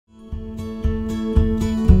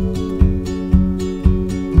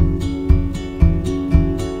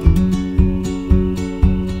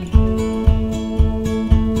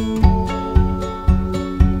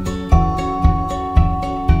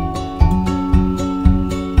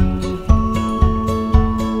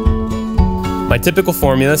My typical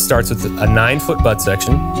formula starts with a 9-foot butt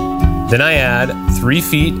section. Then I add 3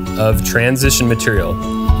 feet of transition material,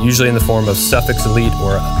 usually in the form of Suffix Elite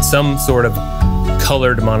or some sort of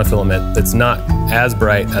colored monofilament that's not as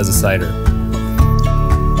bright as a cider.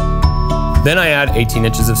 Then I add 18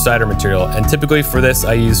 inches of cider material, and typically for this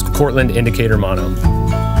I use Cortland indicator mono.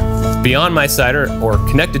 Beyond my cider, or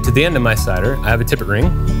connected to the end of my cider, I have a tippet ring.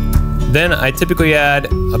 Then I typically add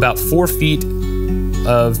about 4 feet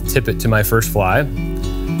of tippet to my first fly.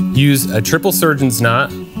 Use a triple surgeon's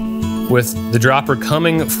knot with the dropper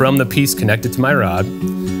coming from the piece connected to my rod.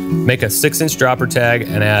 Make a 6-inch dropper tag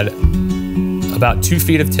and add about 2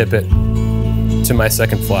 feet of tippet to my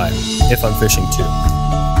second fly, if I'm fishing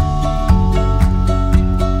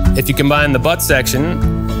 2. If you combine the butt section,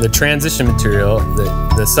 the transition material,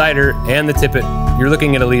 the cider, and the tippet, you're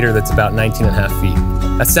looking at a leader that's about 19.5 feet.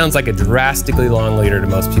 That sounds like a drastically long leader to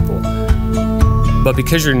most people. But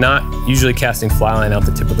because you're not usually casting fly line out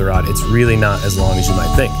the tip of the rod, it's really not as long as you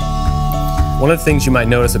might think. One of the things you might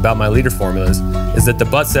notice about my leader formulas is that the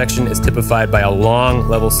butt section is typified by a long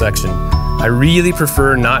level section. I really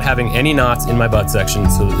prefer not having any knots in my butt section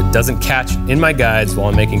so that it doesn't catch in my guides while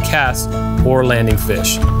I'm making casts or landing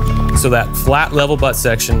fish. So that flat level butt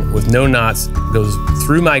section with no knots goes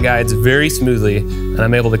through my guides very smoothly, and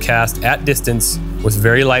I'm able to cast at distance with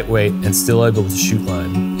very light weight and still able to shoot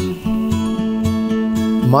line.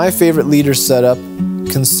 My favorite leader setup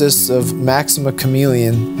consists of Maxima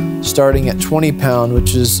Chameleon, starting at 20 pound,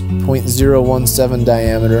 which is 0.017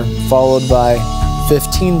 diameter, followed by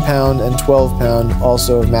 15 pound and 12 pound,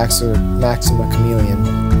 also of Maxima Chameleon.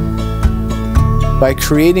 By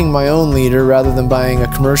creating my own leader rather than buying a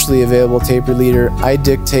commercially available taper leader, I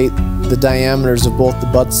dictate the diameters of both the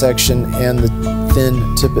butt section and the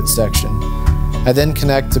thin tippet section. I then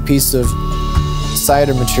connect a piece of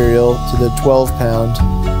cider material to the 12 pound.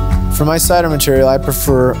 For my cider material, I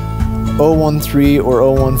prefer 013 or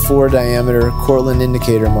 014 diameter Cortland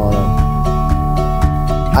indicator mono.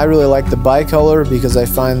 I really like the bicolor because I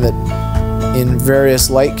find that in various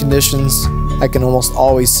light conditions, I can almost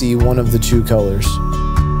always see one of the 2 colors.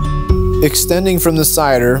 Extending from the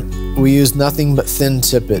cider, we use nothing but thin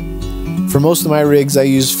tippet. For most of my rigs, I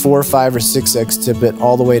use 4, 5, or 6x tippet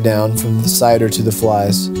all the way down from the cider to the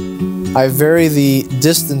flies. I vary the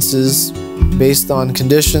distances based on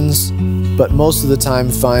conditions, but most of the time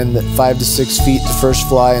find that 5 to 6 feet to first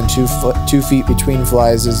fly and 2 feet between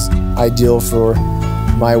flies is ideal for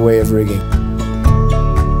my way of rigging.